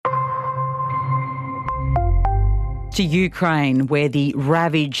To Ukraine, where the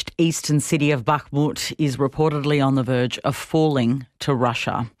ravaged eastern city of Bakhmut is reportedly on the verge of falling to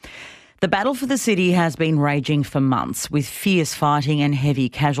Russia. The battle for the city has been raging for months, with fierce fighting and heavy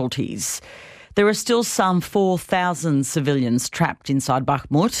casualties. There are still some 4,000 civilians trapped inside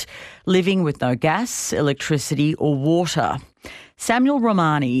Bakhmut, living with no gas, electricity or water. Samuel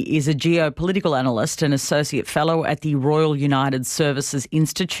Romani is a geopolitical analyst and associate fellow at the Royal United Services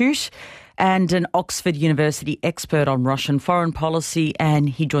Institute and an Oxford University expert on Russian foreign policy, and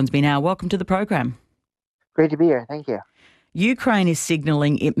he joins me now. Welcome to the program. Great to be here. Thank you. Ukraine is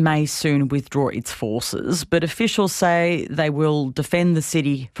signalling it may soon withdraw its forces, but officials say they will defend the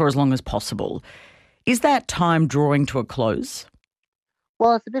city for as long as possible. Is that time drawing to a close?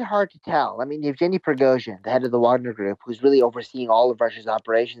 Well, it's a bit hard to tell. Yevgeny Prigozhin, the head of the Wagner Group, who's really overseeing all of Russia's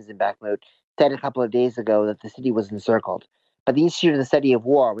operations in Bakhmut, said a couple of days ago that the city was encircled. But the Institute of the Study of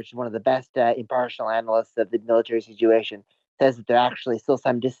War, which is one of the best impartial analysts of the military situation, says that they're actually still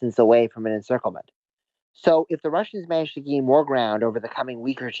some distance away from an encirclement. So if the Russians manage to gain more ground over the coming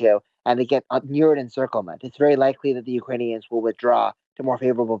week or two and they get near an encirclement, it's very likely that the Ukrainians will withdraw to more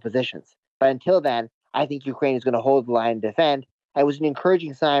favorable positions. But until then, I think Ukraine is going to hold the line and defend. It was an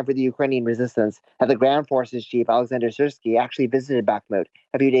encouraging sign for the Ukrainian resistance that the ground forces chief, Alexander Syrsky, actually visited Bakhmut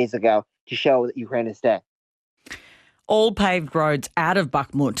a few days ago to show that Ukraine is staying. All paved roads out of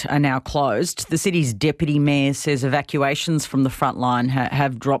Bakhmut are now closed. The city's deputy mayor says evacuations from the front line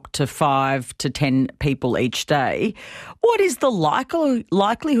have dropped to 5 to 10 people each day. What is the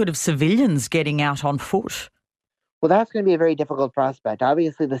likelihood of civilians getting out on foot? Well, that's going to be a very difficult prospect.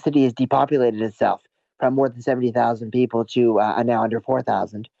 Obviously, the city has depopulated itself from more than 70,000 people to now under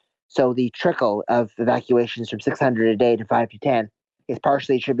 4,000. So the trickle of evacuations from 600 a day to 5 to 10 is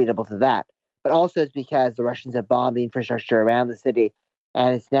partially attributable to that. But also it's because the Russians have bombed the infrastructure around the city,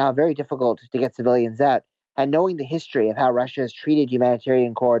 and it's now very difficult to get civilians out. And knowing the history of how Russia has treated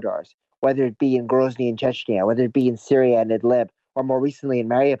humanitarian corridors, whether it be in Grozny and Chechnya, whether it be in Syria and Idlib, or more recently in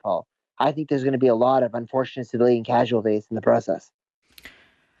Mariupol, I think there's going to be a lot of unfortunate civilian casualties in the process.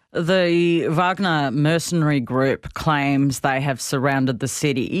 The Wagner mercenary group claims they have surrounded the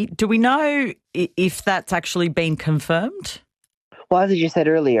city. Do we know if that's actually been confirmed? Well, as I just said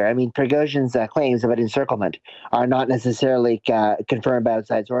earlier, Prigozhin's claims about encirclement are not necessarily confirmed by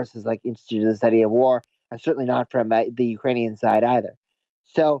outside sources like Institute of the Study of War, and certainly not from the Ukrainian side either.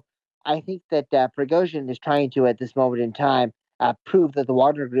 So I think that Prigozhin is trying to, at this moment in time, prove that the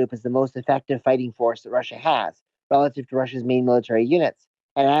Wagner Group is the most effective fighting force that Russia has relative to Russia's main military units.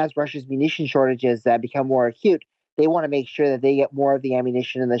 And as Russia's munition shortages become more acute, they want to make sure that they get more of the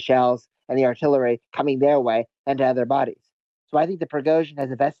ammunition and the shells and the artillery coming their way than to other bodies. So I think that Prigozhin has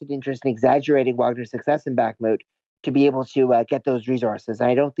a vested interest in exaggerating Wagner's success in Bakhmut to be able to get those resources. And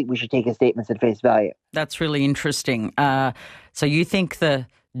I don't think we should take his statements at face value. That's really interesting. So you think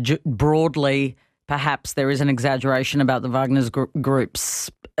broadly, perhaps there is an exaggeration about the Wagner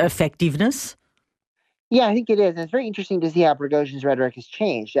Group's effectiveness? Yeah, I think it is. And it's very interesting to see how Prigozhin's rhetoric has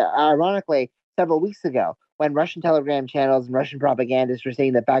changed. Ironically, several weeks ago, when Russian telegram channels and Russian propagandists were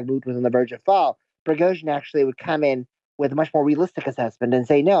saying that Bakhmut was on the verge of fall, Prigozhin actually would come in with a much more realistic assessment and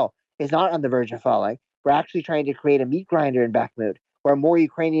say, no, it's not on the verge of falling. We're actually trying to create a meat grinder in Bakhmut where more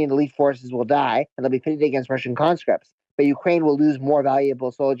Ukrainian elite forces will die and they'll be pitted against Russian conscripts. But Ukraine will lose more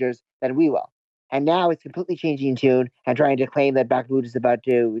valuable soldiers than we will. And now it's completely changing tune and trying to claim that Bakhmut is about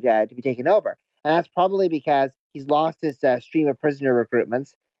to be taken over. And that's probably because he's lost his stream of prisoner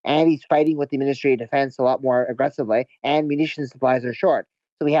recruitments and he's fighting with the Ministry of Defense a lot more aggressively and munition supplies are short.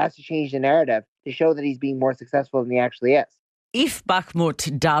 So he has to change the narrative to show that he's being more successful than he actually is. If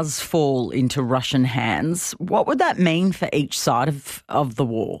Bakhmut does fall into Russian hands, what would that mean for each side of the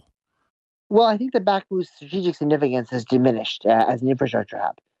war? Well, I think that Bakhmut's strategic significance has diminished as an infrastructure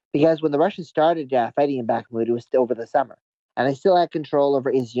hub. Because when the Russians started fighting in Bakhmut, it was still over the summer. And they still had control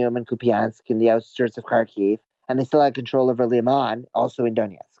over Izium and Kupiansk in the outskirts of Kharkiv. And they still had control over Liman, also in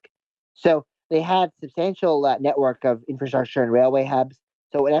Donetsk. So they had substantial network of infrastructure and railway hubs.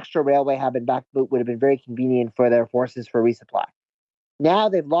 So an extra railway hub in Bakhmut would have been very convenient for their forces for resupply. Now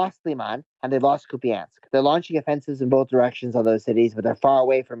they've lost Liman and they've lost Kupiansk. They're launching offensives in both directions on those cities, but they're far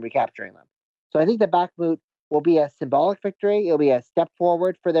away from recapturing them. So I think that Bakhmut will be a symbolic victory. It'll be a step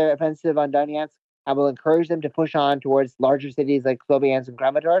forward for their offensive on Donetsk and will encourage them to push on towards larger cities like Sloviansk and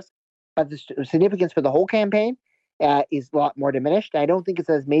Kramatorsk. But the significance for the whole campaign is a lot more diminished. I don't think it's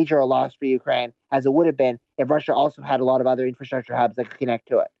as major a loss for Ukraine as it would have been if Russia also had a lot of other infrastructure hubs that could connect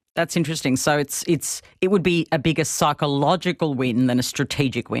to it. That's interesting. So it would be a bigger psychological win than a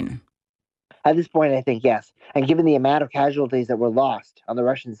strategic win. At this point, I think yes. And given the amount of casualties that were lost on the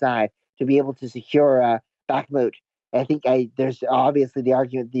Russian side, to be able to secure Bakhmut I think there's obviously the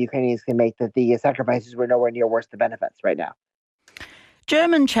argument the Ukrainians can make that the sacrifices were nowhere near worth the benefits right now.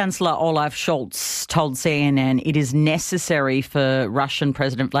 German Chancellor Olaf Scholz told CNN it is necessary for Russian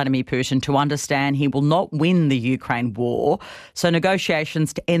President Vladimir Putin to understand he will not win the Ukraine war, so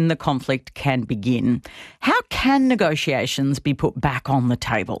negotiations to end the conflict can begin. How can negotiations be put back on the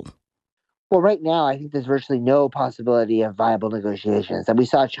table? Well, right now, I think there's virtually no possibility of viable negotiations. And we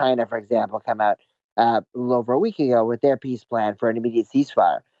saw China, for example, come out a little over a week ago with their peace plan for an immediate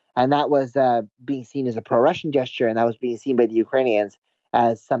ceasefire. And that was being seen as a pro-Russian gesture, and that was being seen by the Ukrainians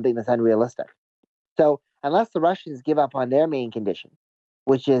as something that's unrealistic. So unless the Russians give up on their main condition,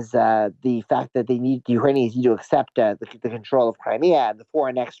 which is the fact that the Ukrainians need to accept the control of Crimea and the 4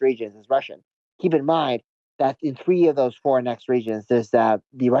 annexed regions as Russian, keep in mind that in 3 of those 4 annexed regions, the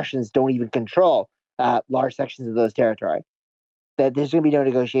Russians don't even control large sections of those territory. That there's going to be no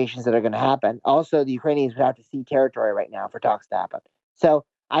negotiations that are going to happen. Also, the Ukrainians would have to cede territory right now for talks to happen. So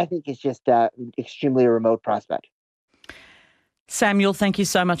I think it's just extremely a remote prospect. Samuel, thank you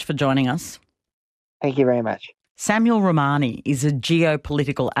so much for joining us. Thank you very much. Samuel Romani is a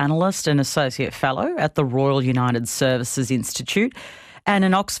geopolitical analyst and associate fellow at the Royal United Services Institute and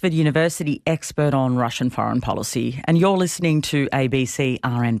an Oxford University expert on Russian foreign policy. And you're listening to ABC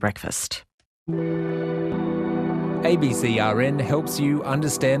RN Breakfast. ABC RN helps you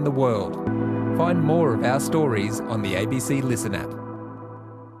understand the world. Find more of our stories on the ABC Listen app.